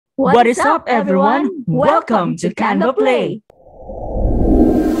What is up, everyone? Welcome to CanvaPlay!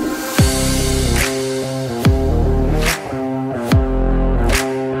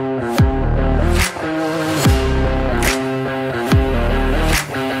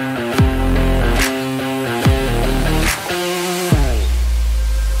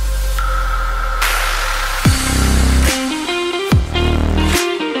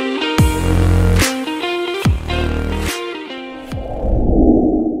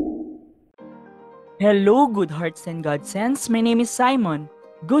 Hello, good hearts and godsends. My name is Simon,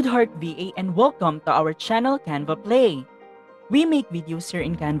 Goodheart VA, and welcome to our channel CanvaPlay. We make videos here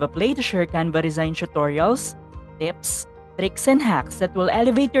in CanvaPlay to share Canva design tutorials, tips, tricks, and hacks that will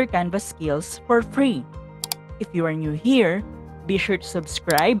elevate your Canva skills for free. If you are new here, be sure to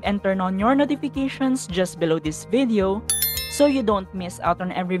subscribe and turn on your notifications just below this video so you don't miss out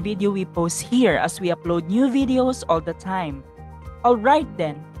on every video we post here as we upload new videos all the time. Alright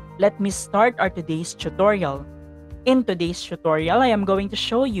then, let me start our today's tutorial. In today's tutorial, I am going to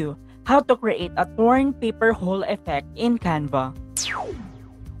show you how to create a torn paper hole effect in Canva.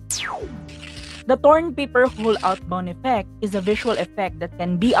 The torn paper hole outbound effect is a visual effect that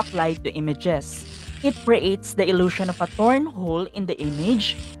can be applied to images. It creates the illusion of a torn hole in the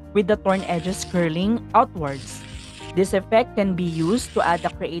image with the torn edges curling outwards. This effect can be used to add a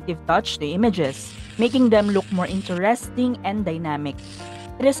creative touch to images, making them look more interesting and dynamic.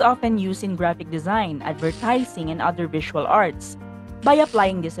 It is often used in graphic design, advertising, and other visual arts. By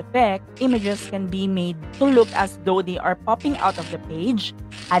applying this effect, images can be made to look as though they are popping out of the page,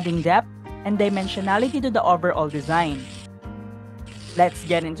 adding depth and dimensionality to the overall design. Let's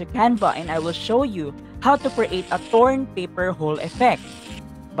get into Canva and I will show you how to create a torn paper hole effect.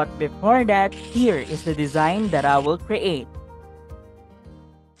 But before that, here is the design that I will create.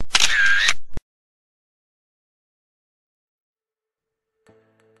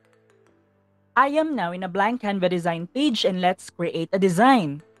 I am now in a blank Canva design page and let's create a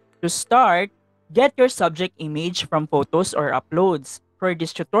design. To start, get your subject image from photos or uploads. For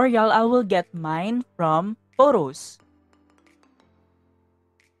this tutorial, I will get mine from photos.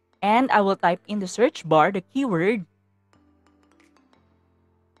 And I will type in the search bar the keyword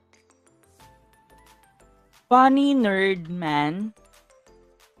funny nerd man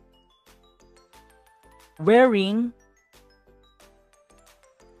wearing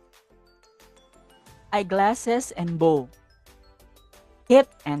eyeglasses and bow. Hit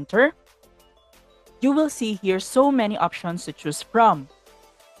enter. You will see here so many options to choose from.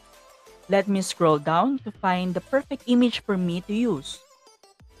 Let me scroll down to find the perfect image for me to use.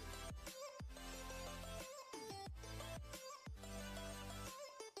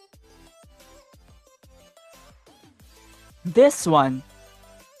 This one,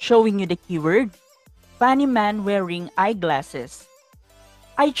 showing you the keyword funny man wearing eyeglasses.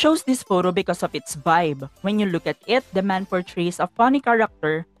 I chose this photo because of its vibe. When you look at it, the man portrays a funny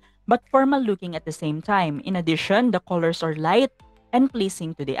character but formal looking at the same time. In addition, the colors are light and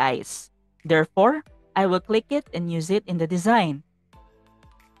pleasing to the eyes. Therefore, I will click it and use it in the design.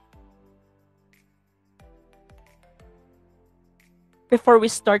 Before we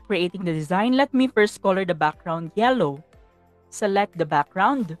start creating the design, let me first color the background yellow. Select the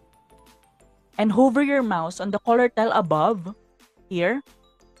background and hover your mouse on the color tile above. Here,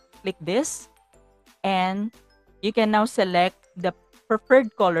 click this and you can now select the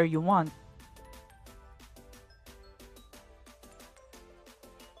preferred color you want.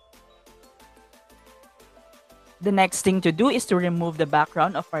 The next thing to do is to remove the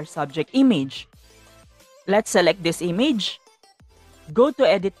background of our subject image. Let's select this image. Go to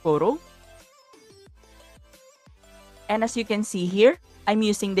Edit Photo. And as you can see here, I'm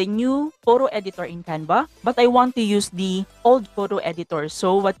using the new photo editor in Canva, but I want to use the old photo editor.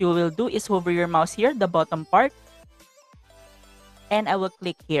 So what you will do is hover your mouse here, the bottom part, and I will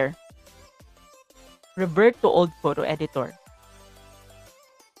click here. Revert to old photo editor.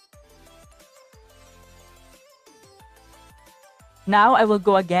 Now I will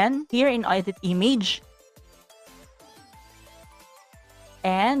go again here in Edit Image.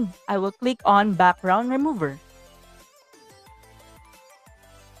 And I will click on Background Remover.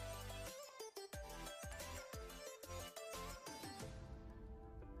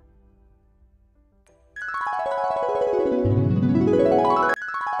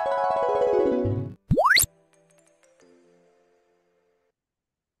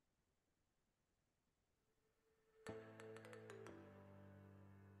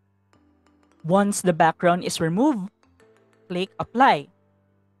 Once the background is removed, click Apply.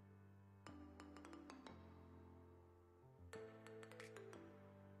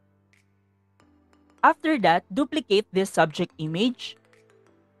 After that, duplicate this subject image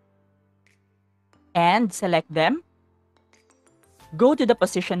and select them. Go to the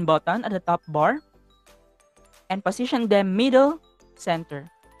position button at the top bar and position them middle, center.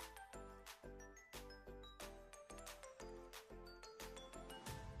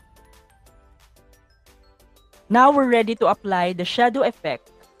 Now we're ready to apply the shadow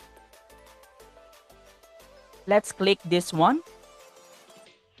effect. Let's click this one.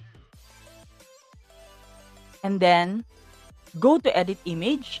 And then go to Edit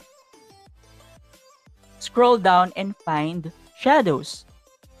Image. Scroll down and find Shadows.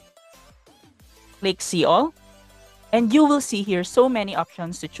 Click See All. And you will see here so many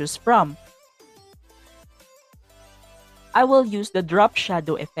options to choose from. I will use the Drop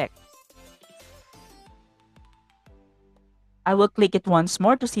Shadow effect. I will click it once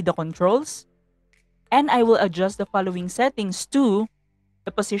more to see the controls. And I will adjust the following settings to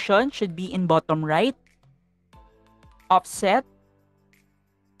the position should be in bottom right, offset,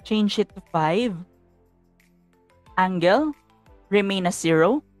 change it to 5, angle, remain as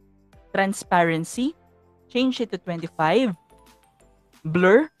 0, transparency, change it to 25,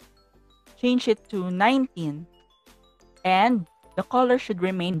 blur, change it to 19, and the color should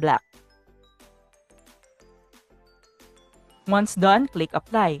remain black. Once done, click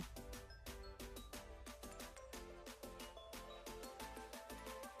Apply.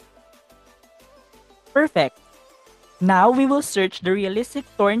 Perfect. Now we will search the realistic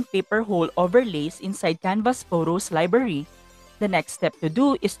torn paper hole overlays inside Canva's Photos library. The next step to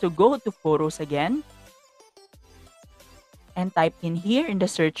do is to go to Photos again and type in here in the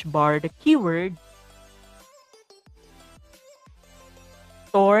search bar the keyword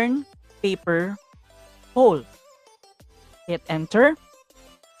torn paper hole. Hit enter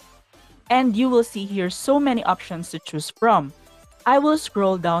and you will see here so many options to choose from. I will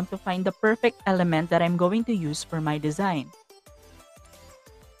scroll down to find the perfect element that I'm going to use for my design.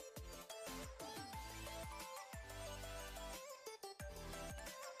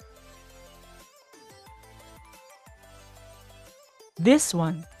 This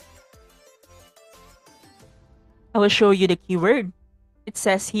one. I will show you the keyword. It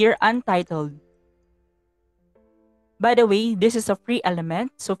says here untitled. By the way, this is a free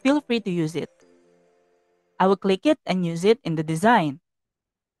element, so feel free to use it. I will click it and use it in the design.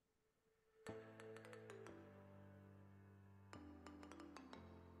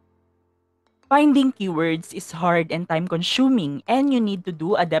 Finding keywords is hard and time-consuming, and you need to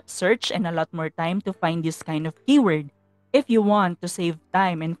do a depth search and a lot more time to find this kind of keyword. If you want to save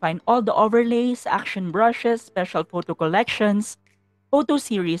time and find all the overlays, action brushes, special photo collections, photo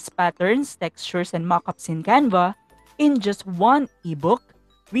series, patterns, textures, and mockups in Canva, in just one ebook,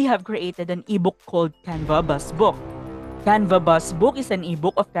 we have created an ebook called Canva Buzz Book. Canva Buzz Book is an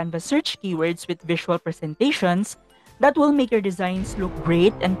ebook of Canva search keywords with visual presentations that will make your designs look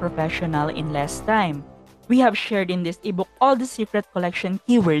great and professional in less time. We have shared in this ebook all the secret collection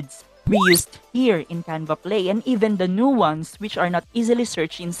keywords we used here in CanvaPlay and even the new ones which are not easily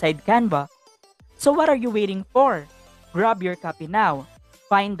searched inside Canva. So what are you waiting for? Grab your copy now.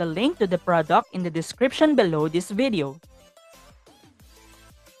 Find the link to the product in the description below this video.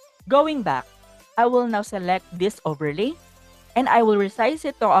 Going back, I will now select this overlay and I will resize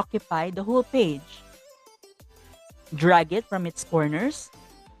it to occupy the whole page. Drag it from its corners.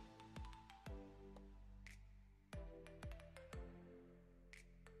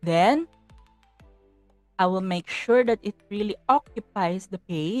 Then, I will make sure that it really occupies the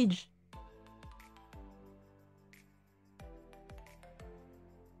page.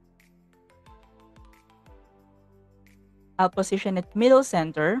 I'll position it middle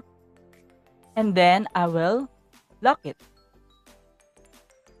center. And then I will lock it.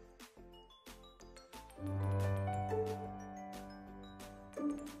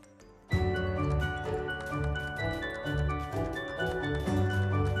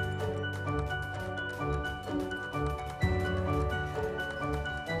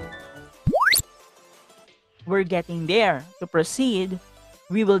 We're getting there. To proceed,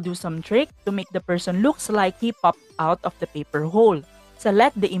 we will do some trick to make the person looks like he popped out of the paper hole.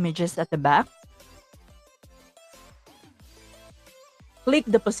 Select the images at the back. Click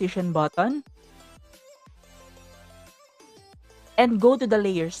the position button. And go to the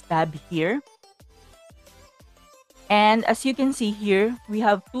layers tab here. And as you can see here, we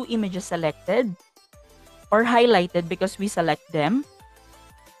have two images selected or highlighted because we select them.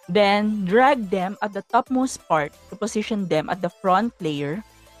 Then drag them at the topmost part to position them at the front layer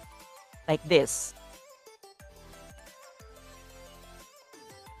like this.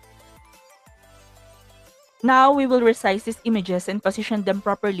 Now we will resize these images and position them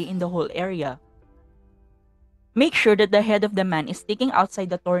properly in the whole area. Make sure that the head of the man is sticking outside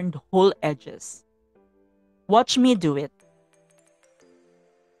the torn hole edges. Watch me do it.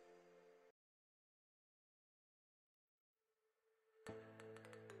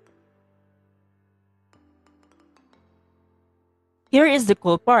 Here is the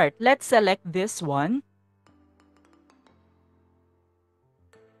cool part. Let's select this one.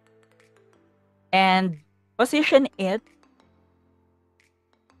 And position it.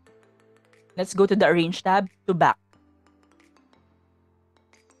 Let's go to the Arrange tab to back.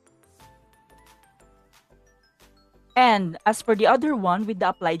 And as for the other one with the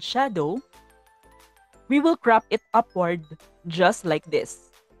applied shadow, we will crop it upward just like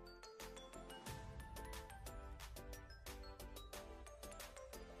this.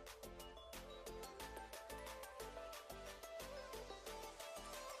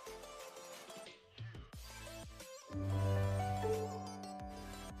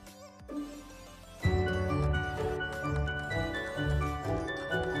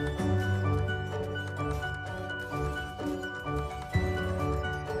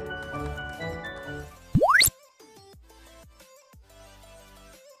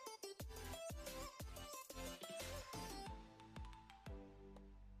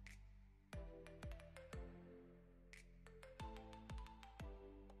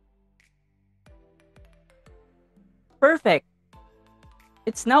 Perfect.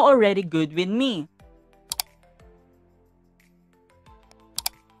 It's now already good with me.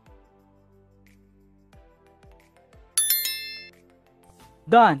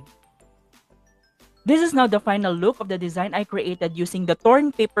 Done. This is now the final look of the design I created using the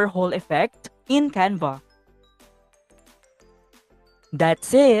torn paper hole effect in Canva.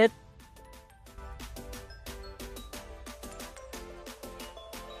 That's it.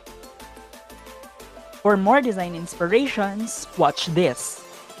 For more design inspirations, watch this.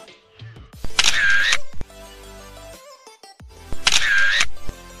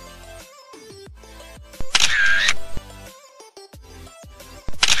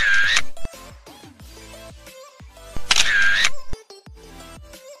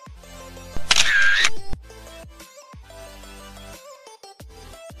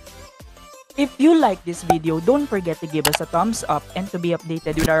 If you like this video, don't forget to give us a thumbs up, and to be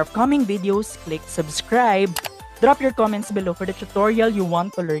updated with our upcoming videos, click subscribe. Drop your comments below for the tutorial you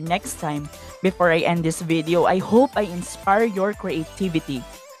want to learn next time. Before I end this video, I hope I inspire your creativity.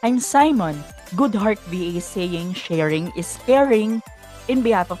 I'm Simon, Good Heart VA, saying sharing is caring. In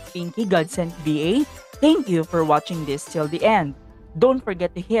behalf of Pinky Godsent VA, thank you for watching this till the end. Don't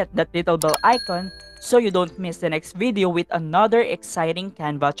forget to hit that little bell icon so you don't miss the next video with another exciting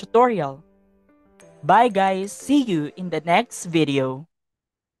Canva tutorial. Bye guys, see you in the next video.